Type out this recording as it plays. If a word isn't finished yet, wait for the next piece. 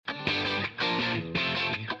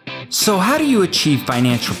So how do you achieve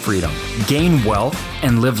financial freedom, gain wealth,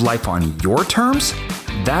 and live life on your terms?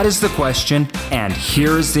 That is the question, and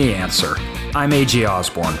here is the answer. I'm AJ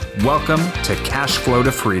Osborne. Welcome to Cash Flow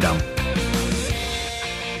to Freedom.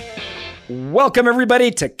 Welcome, everybody,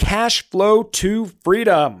 to Cash Flow to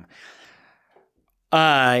Freedom.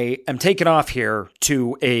 I am taking off here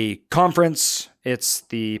to a conference. It's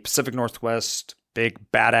the Pacific Northwest Big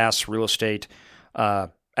Badass Real Estate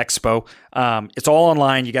Expo. It's all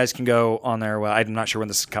online. You guys can go on there. Well, I'm not sure when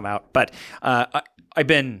this has come out, but as I've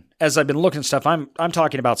been looking at stuff, I'm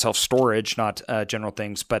talking about self-storage, not general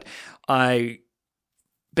things, but I've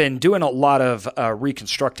been doing a lot of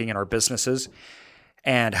reconstructing in our businesses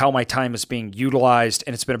and how my time is being utilized.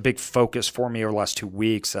 And it's been a big focus for me over the last 2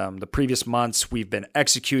 weeks. The previous months, we've been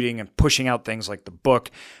executing and pushing out things like the book,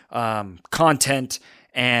 content,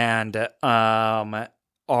 and our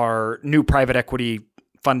new private equity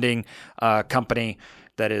funding company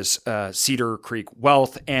that is Cedar Creek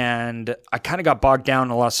Wealth. And I kind of got bogged down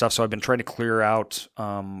in a lot of stuff. So I've been trying to clear out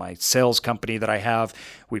my sales company that I have.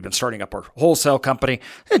 We've been starting up our wholesale company,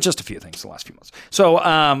 and just a few things the last few months.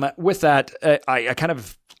 So with that, I kind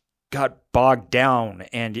of got bogged down.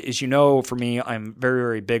 And as you know, for me, I'm very,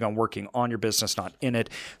 very big on working on your business, not in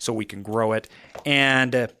it, so we can grow it.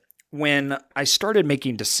 And when I started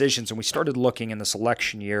making decisions and we started looking in this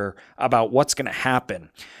election year about what's going to happen,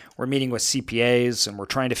 we're meeting with CPAs and we're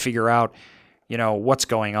trying to figure out, what's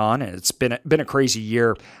going on. And it's been a crazy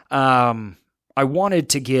year. I wanted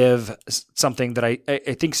to give something that I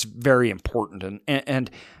think is very important, and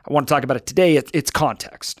I want to talk about it today. It's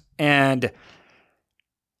context. And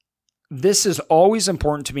this is always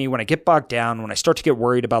important to me when I get bogged down, when I start to get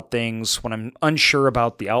worried about things, when I'm unsure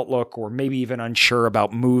about the outlook, or maybe even unsure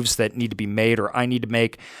about moves that need to be made or I need to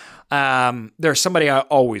make. There's somebody I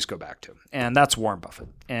always go back to, and that's Warren Buffett.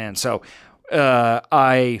 And so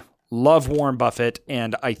I love Warren Buffett,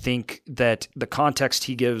 and I think that the context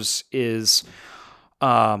he gives is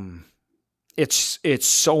it's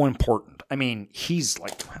so important. I mean, he's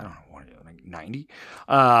like, I don't know, like 90.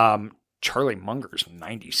 Charlie Munger's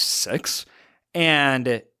 96.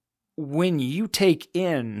 And when you take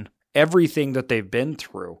in everything that they've been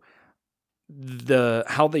through,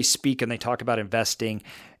 how they speak and they talk about investing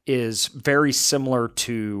is very similar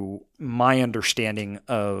to my understanding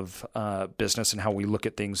of business and how we look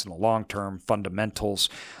at things in the long term, fundamentals,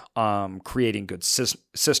 creating good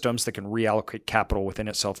systems that can reallocate capital within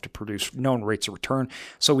itself to produce known rates of return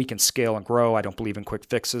so we can scale and grow. I don't believe in quick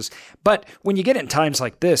fixes. But when you get in times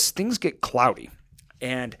like this, things get cloudy.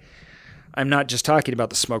 And I'm not just talking about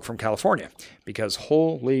the smoke from California, because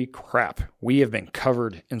holy crap, we have been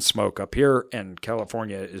covered in smoke up here, and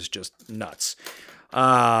California is just nuts.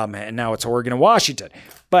 And now it's Oregon and Washington.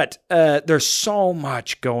 But there's so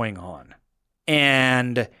much going on.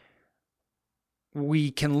 And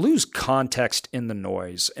we can lose context in the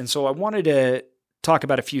noise. And so I wanted to talk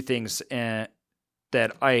about a few things that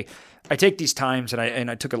I take these times, and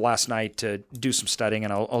I took it last night to do some studying,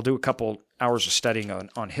 and I'll do a couple hours of studying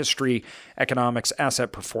on history, economics,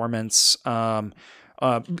 asset performance.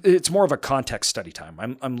 It's more of a context study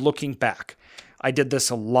time. I'm looking back. I did this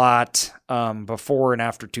a lot before and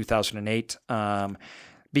after 2008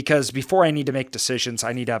 because before I need to make decisions,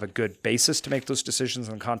 I need to have a good basis to make those decisions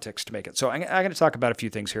and context to make it. So I'm going to talk about a few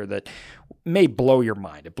things here that may blow your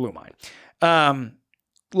mind. It blew mine.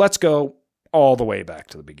 Let's go all the way back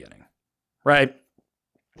to the beginning, right?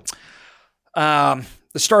 The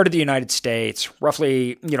start of the United States,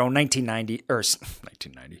 roughly, 1990 or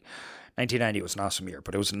 1990. 1990 was an awesome year,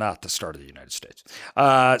 but it was not the start of the United States.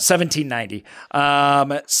 1790.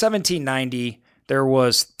 1790, there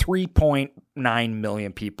was 3.9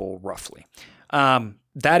 million people, roughly.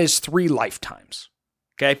 That is 3 lifetimes.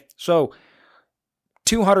 Okay? So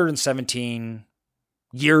 217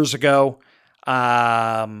 years ago,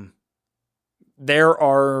 there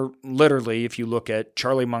are literally, if you look at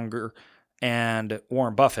Charlie Munger and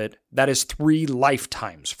Warren Buffett, that is 3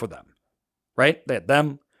 lifetimes for them, right? They had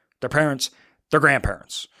them, their parents, their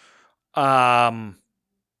grandparents. That's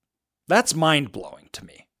mind-blowing to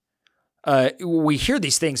me. We hear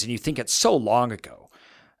these things and you think it's so long ago.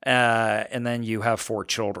 And then you have 4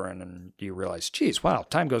 children and you realize, geez, wow,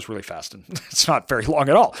 time goes really fast. And it's not very long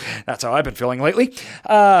at all. That's how I've been feeling lately.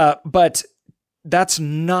 But that's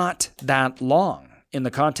not that long in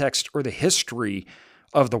the context or the history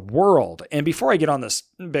of the world. And before I get on this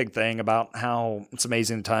big thing about how it's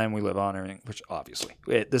amazing the time we live on, and everything, which obviously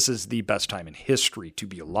this is the best time in history to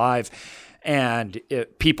be alive. And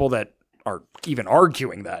people that are even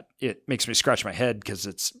arguing that, it makes me scratch my head,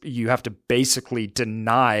 because you have to basically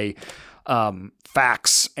deny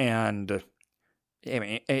facts and I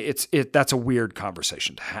mean, that's a weird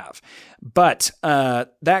conversation to have. But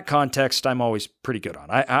that context, I'm always pretty good on.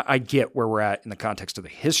 I get where we're at in the context of the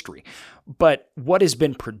history. But what has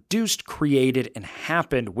been produced, created, and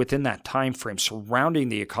happened within that time frame surrounding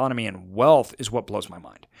the economy and wealth is what blows my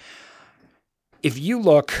mind. If you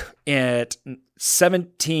look at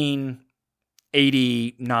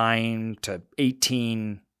 1789 to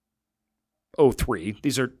 1803,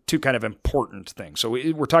 these are two kind of important things. So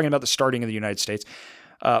we're talking about the starting of the United States.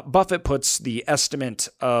 Buffett puts the estimate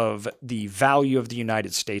of the value of the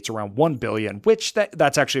United States around $1 billion, which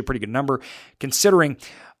that's actually a pretty good number, considering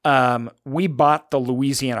we bought the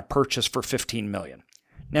Louisiana Purchase for $15 million.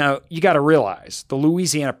 Now, you got to realize the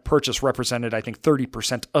Louisiana Purchase represented, I think,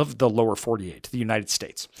 30% of the lower 48, the United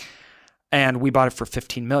States. And we bought it for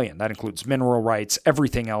 $15 million. That includes mineral rights,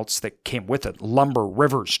 everything else that came with it, lumber,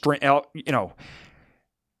 rivers,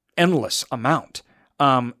 endless amount.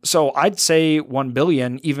 So I'd say 1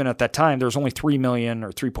 billion, even at that time, there was only 3 million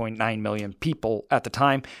or 3.9 million people at the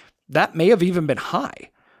time. That may have even been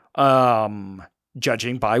high,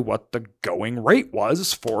 judging by what the going rate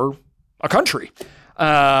was for a country.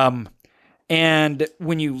 And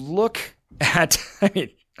when you look at, I mean,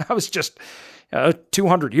 that was just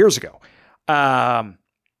 200 years ago.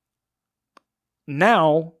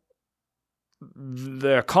 Now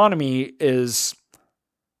the economy is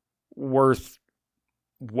worth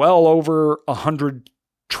well over $100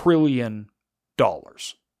 trillion.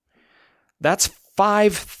 That's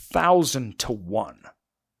 5,000 to 1.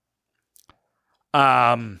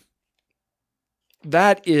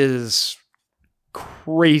 That is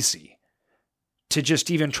crazy to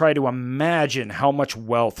just even try to imagine how much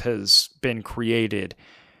wealth has been created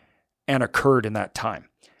and occurred in that time.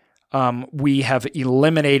 We have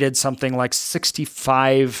eliminated something like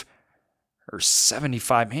 65 or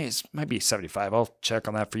 75. Hey, it might be 75. I'll check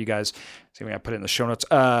on that for you guys. See if I put it in the show notes.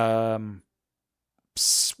 Right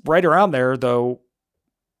around there, though,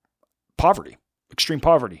 poverty, extreme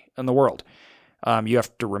poverty in the world. You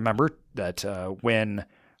have to remember that when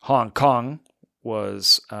Hong Kong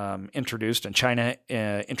was introduced and China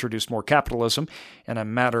introduced more capitalism in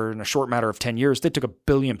a short matter of 10 years, they took 1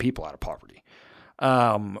 billion people out of poverty.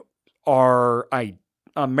 Our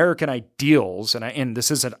American ideals, and this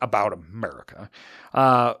isn't about America,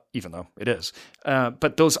 even though it is,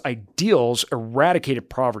 but those ideals eradicated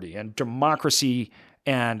poverty and democracy,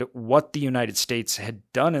 and what the United States had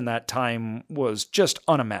done in that time was just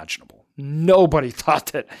unimaginable. Nobody thought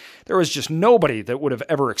that. There was just nobody that would have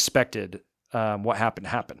ever expected what happened to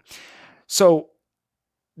happen. So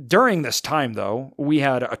during this time, though, we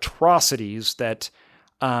had atrocities that,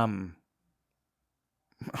 I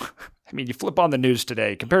mean, you flip on the news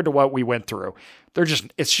today compared to what we went through,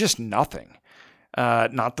 it's just nothing.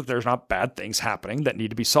 Not that there's not bad things happening that need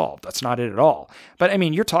to be solved. That's not it at all. But I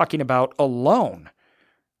mean, you're talking about alone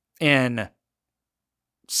in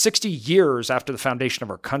 60 years after the foundation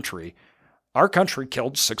of our country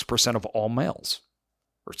killed 6% of all males,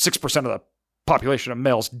 or 6% of the population of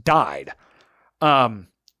males died.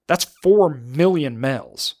 That's 4 million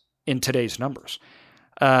males in today's numbers.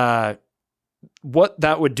 What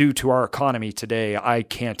that would do to our economy today, I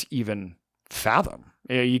can't even fathom.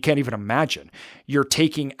 You can't even imagine. You're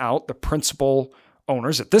taking out the principal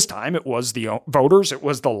owners. At this time, it was the voters, it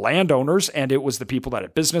was the landowners, and it was the people that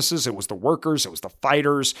had businesses, it was the workers, it was the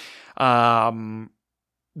fighters.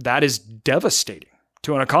 That is devastating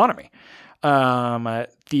to an economy. In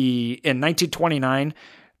 1929,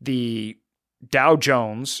 the Dow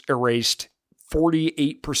Jones erased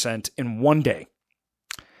 48% in one day.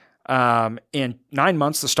 In 9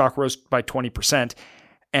 months, the stock rose by 20%.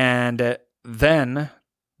 And then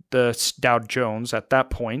the Dow Jones at that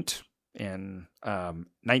point in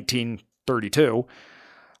 1932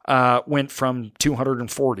 went from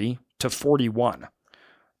 240 to 41.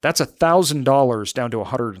 That's $1,000 down to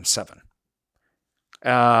 107.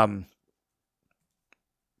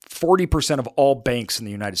 40% of all banks in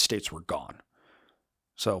the United States were gone.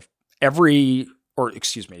 So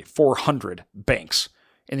 400 banks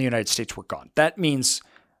in the United States were gone. That means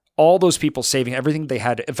all those people saving everything they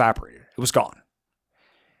had evaporated. It was gone.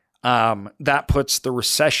 That puts the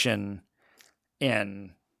recession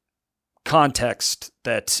in context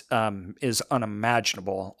that is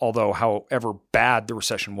unimaginable, although however bad the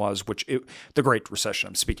recession was, the Great Recession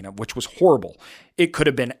I'm speaking of, which was horrible, it could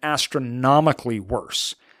have been astronomically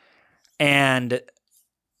worse. And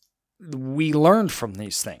we learned from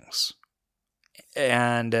these things.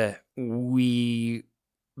 And we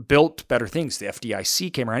built better things. The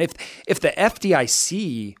FDIC came around. If the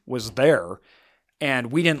FDIC was there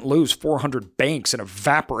and we didn't lose 400 banks and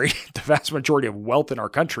evaporate the vast majority of wealth in our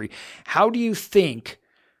country, how do you think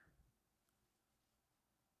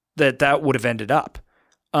that would have ended up?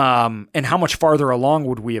 And how much farther along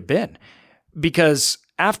would we have been? Because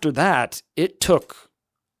after that, it took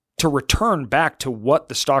to return back to what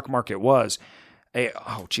the stock market was.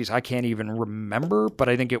 I can't even remember, but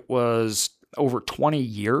I think it was over 20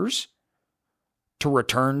 years to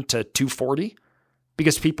return to 240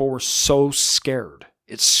 because people were so scared.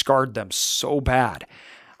 It scarred them so bad.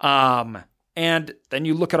 And then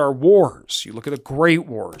you look at our wars. You look at the Great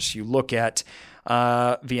Wars. You look at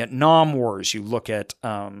Vietnam Wars. You look at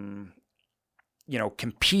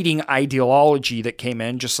competing ideology that came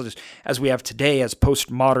in, just as we have today, as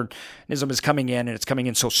postmodernism is coming in, and it's coming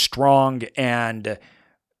in so strong. And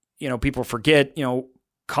people forget,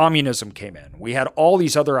 communism came in. We had all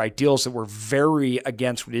these other ideals that were very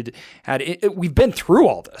against. We've been through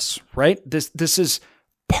all this, right? This is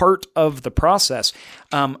part of the process.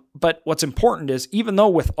 But what's important is, even though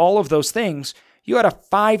with all of those things, you had a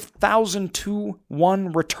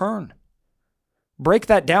 5,000-to-1 return. Break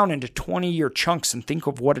that down into 20-year chunks and think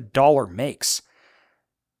of what $1 makes.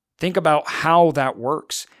 Think about how that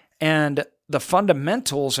works. And the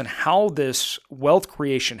fundamentals and how this wealth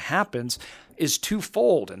creation happens is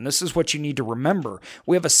twofold. And this is what you need to remember.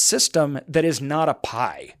 We have a system that is not a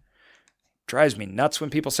pie. It drives me nuts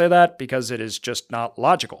when people say that because it is just not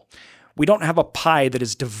logical. We don't have a pie that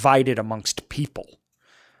is divided amongst people.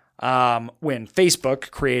 When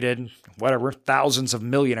Facebook created thousands of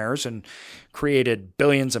millionaires and created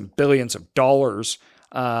billions and billions of dollars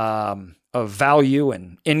of value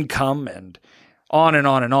and income and on and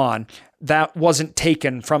on and on, that wasn't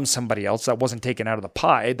taken from somebody else. That wasn't taken out of the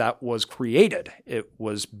pie. That was created. It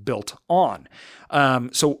was built on.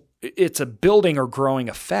 So it's a building or growing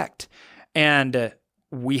effect. And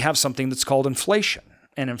we have something that's called inflation.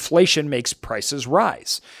 And inflation makes prices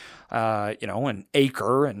rise. An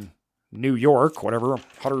acre in New York,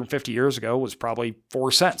 150 years ago was probably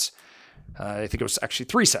 4 cents. I think it was actually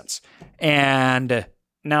 3 cents. And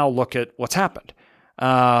now look at what's happened.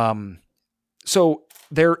 So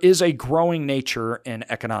there is a growing nature in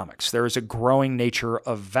economics. There is a growing nature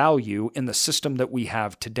of value in the system that we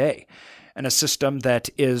have today. And a system that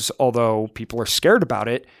is, although people are scared about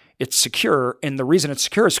it, it's secure. And the reason it's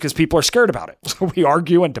secure is because people are scared about it. So we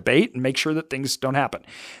argue and debate and make sure that things don't happen.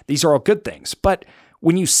 These are all good things. But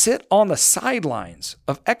when you sit on the sidelines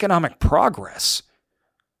of economic progress,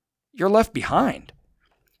 you're left behind.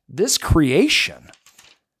 This creation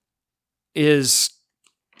is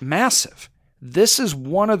massive. This is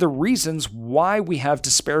one of the reasons why we have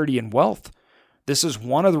disparity in wealth. This is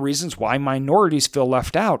one of the reasons why minorities feel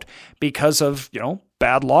left out because of,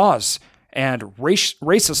 bad laws and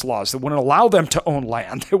racist laws that wouldn't allow them to own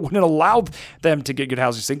land, that wouldn't allow them to get good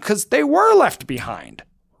housing because they were left behind,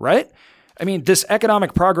 right? I mean, this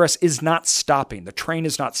economic progress is not stopping. The train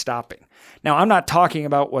is not stopping. Now, I'm not talking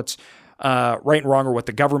about what's right and wrong or what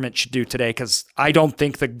the government should do today, because I don't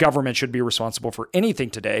think the government should be responsible for anything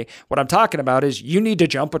today. What I'm talking about is you need to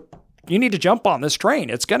jump on this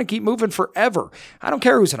train. It's going to keep moving forever. I don't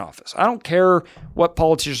care who's in office. I don't care what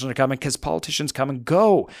politicians are coming, because politicians come and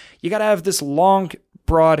go. You got to have this long,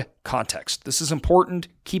 broad context. This is important.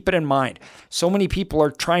 Keep it in mind. So many people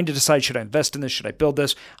are trying to decide, should I invest in this? Should I build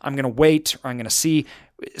this? I'm going to wait, or I'm going to see.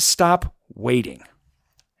 Stop waiting.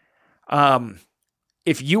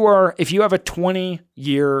 If you have a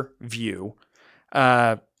 20-year view,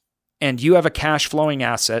 and you have a cash flowing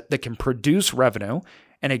asset that can produce revenue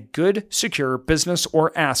and a good, secure business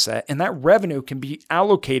or asset, and that revenue can be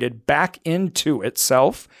allocated back into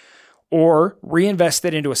itself or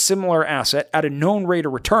reinvested into a similar asset at a known rate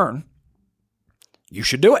of return, you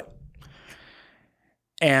should do it.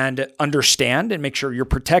 And understand and make sure you're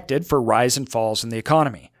protected for rise and falls in the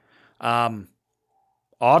economy.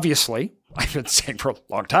 Obviously, I've been saying for a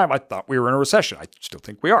long time, I thought we were in a recession. I still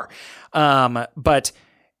think we are. But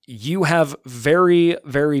you have very,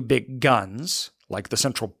 very big guns, like the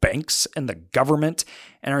central banks and the government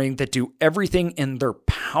and everything, that do everything in their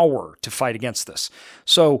power to fight against this.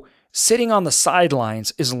 So sitting on the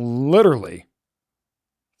sidelines is literally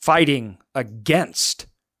fighting against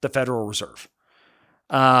the Federal Reserve.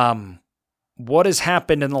 What has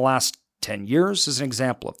happened in the last 10 years is an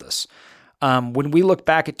example of this. When we look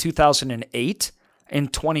back at 2008, in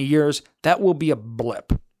 20 years, that will be a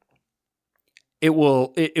blip. It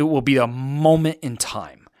will be a moment in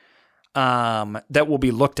time that will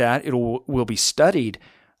be looked at. It will be studied.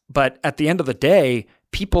 But at the end of the day,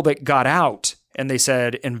 people that got out and they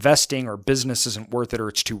said investing or business isn't worth it or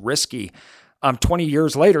it's too risky, 20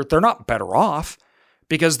 years later, they're not better off,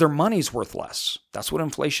 because their money's worth less. That's what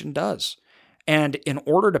inflation does. And in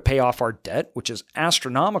order to pay off our debt, which is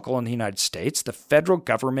astronomical in the United States, the federal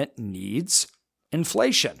government needs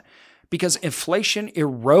inflation because inflation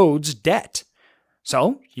erodes debt.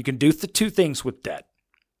 So you can do the two things with debt.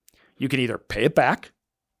 You can either pay it back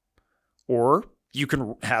or you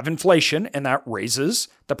can have inflation and that raises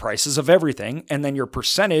the prices of everything. And then your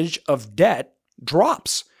percentage of debt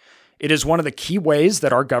drops. It is one of the key ways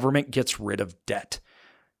that our government gets rid of debt.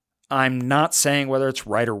 I'm not saying whether it's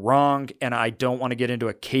right or wrong, and I don't want to get into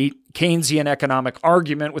a Keynesian economic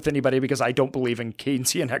argument with anybody because I don't believe in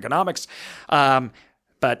Keynesian economics.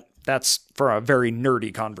 But that's for a very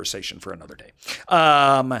nerdy conversation for another day.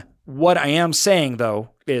 What I am saying,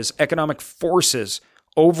 though, is economic forces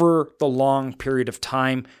over the long period of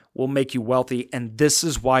time will make you wealthy, and this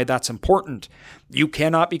is why that's important. You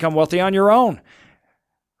cannot become wealthy on your own.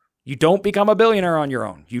 You don't become a billionaire on your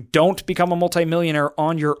own. You don't become a multimillionaire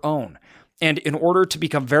on your own. And in order to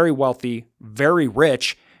become very wealthy, very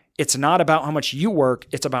rich, it's not about how much you work.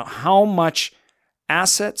 It's about how much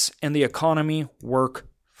assets and the economy work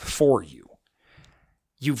for you.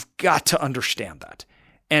 You've got to understand that.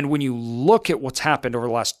 And when you look at what's happened over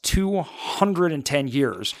the last 210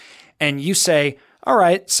 years, and you say, all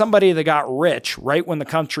right, somebody that got rich right when the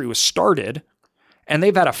country was started, and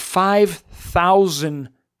they've had a 5,000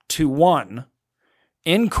 to 1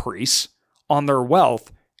 increase on their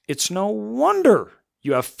wealth, it's no wonder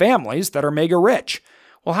you have families that are mega rich.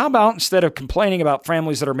 Well, how about instead of complaining about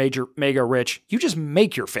families that are mega rich, you just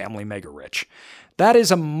make your family mega rich? That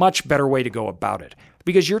is a much better way to go about it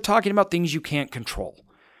because you're talking about things you can't control.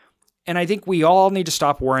 And I think we all need to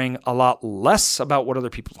stop worrying a lot less about what other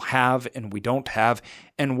people have and we don't have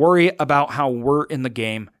and worry about how we're in the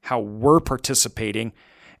game, how we're participating,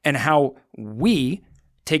 and how we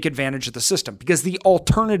take advantage of the system, because the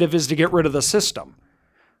alternative is to get rid of the system,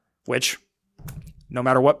 which no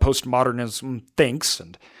matter what postmodernism thinks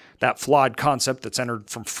and that flawed concept that's entered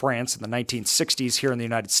from France in the 1960s here in the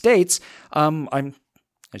United States, I'm,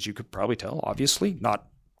 as you could probably tell, obviously not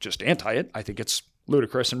just anti it. I think it's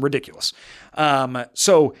ludicrous and ridiculous.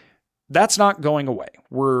 So that's not going away.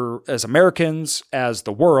 We're, as Americans, as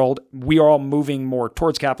the world, we are all moving more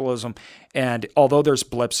towards capitalism. And although there's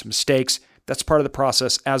blips, mistakes, that's part of the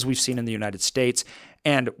process, as we've seen in the United States.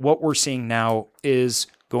 And what we're seeing now is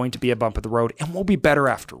going to be a bump of the road, and we'll be better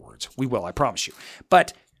afterwards. We will, I promise you.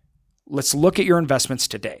 But let's look at your investments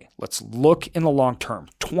today. Let's look in the long term,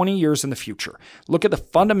 20 years in the future. Look at the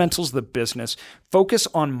fundamentals of the business. Focus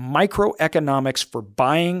on microeconomics for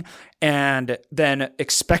buying, and then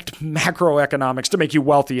expect macroeconomics to make you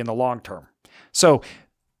wealthy in the long term. So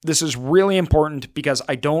this is really important because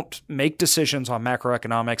I don't make decisions on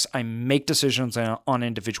macroeconomics. I make decisions on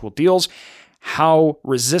individual deals. How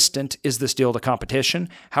resistant is this deal to competition?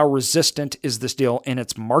 How resistant is this deal in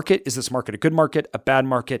its market? Is this market a good market, a bad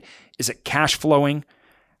market? Is it cash flowing?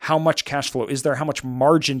 How much cash flow is there? How much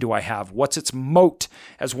margin do I have? What's its moat,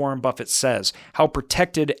 as Warren Buffett says? How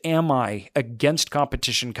protected am I against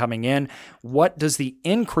competition coming in? What does the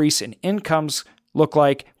increase in incomes look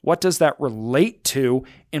like? What does that relate to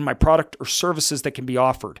in my product or services that can be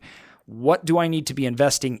offered? What do I need to be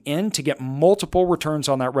investing in to get multiple returns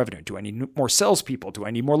on that revenue? Do I need more salespeople? Do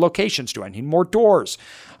I need more locations? Do I need more doors?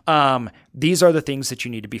 These are the things that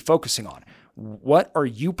you need to be focusing on. What are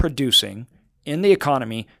you producing in the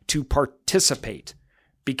economy to participate?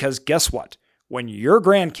 Because guess what? When your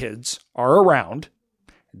grandkids are around,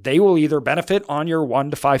 they will either benefit on your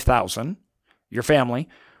 1 to 5,000, your family,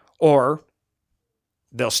 or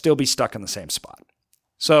they'll still be stuck in the same spot.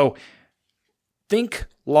 So think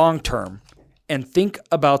long term and think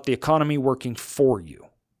about the economy working for you,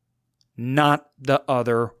 not the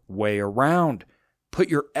other way around. Put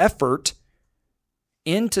your effort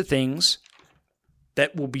into things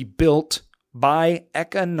that will be built by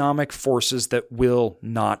economic forces that will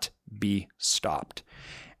not be stopped.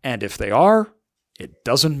 And if they are, it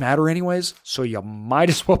doesn't matter anyways, so you might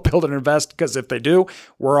as well build and invest, because if they do,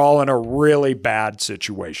 we're all in a really bad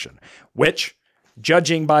situation, which,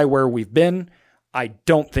 judging by where we've been, I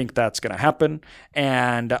don't think that's going to happen.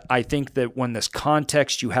 And I think that when this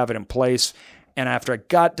context, you have it in place, and after I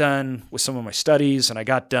got done with some of my studies and I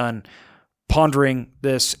got done pondering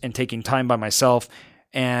this and taking time by myself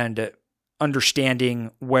and understanding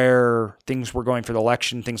where things were going for the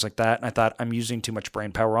election, things like that. And I thought, I'm using too much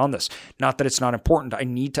brain power on this. Not that it's not important. I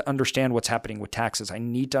need to understand what's happening with taxes. I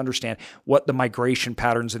need to understand what the migration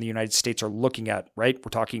patterns in the United States are looking at, right? We're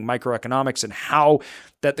talking microeconomics and how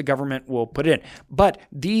that the government will put it in. But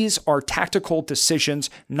these are tactical decisions,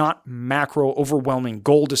 not macro overwhelming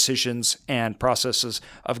goal decisions and processes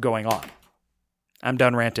of going on. I'm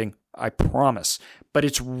done ranting. I promise. But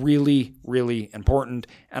it's really, really important.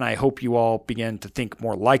 And I hope you all begin to think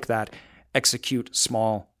more like that. Execute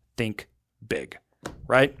small, think big,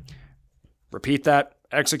 right? Repeat that.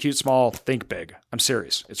 Execute small, think big. I'm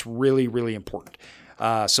serious. It's really, really important.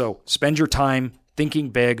 So spend your time thinking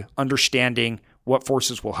big, understanding what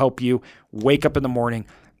forces will help you. Wake up in the morning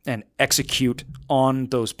and execute on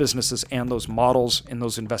those businesses and those models and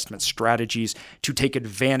those investment strategies to take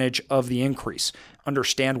advantage of the increase.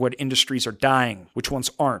 Understand what industries are dying, which ones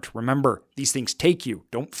aren't. Remember, these things take you.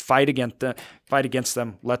 Don't fight against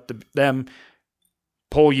them. Let them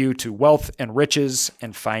pull you to wealth and riches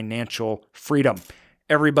and financial freedom.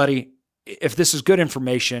 Everybody, if this is good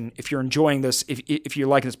information, if you're enjoying this, if you're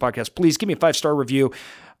liking this podcast, please give me a 5-star review,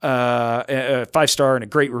 a 5-star and a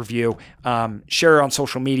great review. Share it on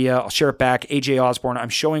social media. I'll share it back. AJ Osborne. I'm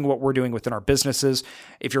showing what we're doing within our businesses.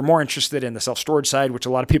 If you're more interested in the self-storage side, which a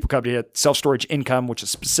lot of people come to, self-storage income, which is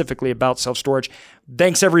specifically about self-storage.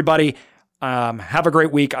 Thanks, everybody. Have a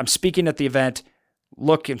great week. I'm speaking at the event.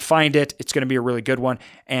 Look and find it. It's going to be a really good one,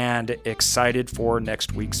 and excited for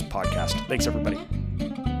next week's podcast. Thanks, everybody.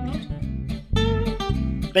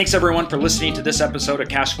 Thanks, everyone, for listening to this episode of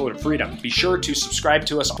Cashflow to Freedom. Be sure to subscribe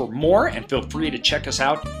to us for more, and feel free to check us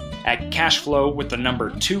out at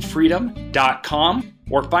cashflow2freedom.com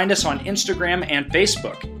or find us on Instagram and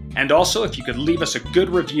Facebook. And also, if you could leave us a good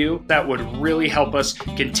review, that would really help us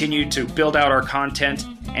continue to build out our content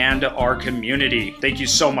and our community. Thank you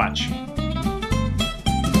so much.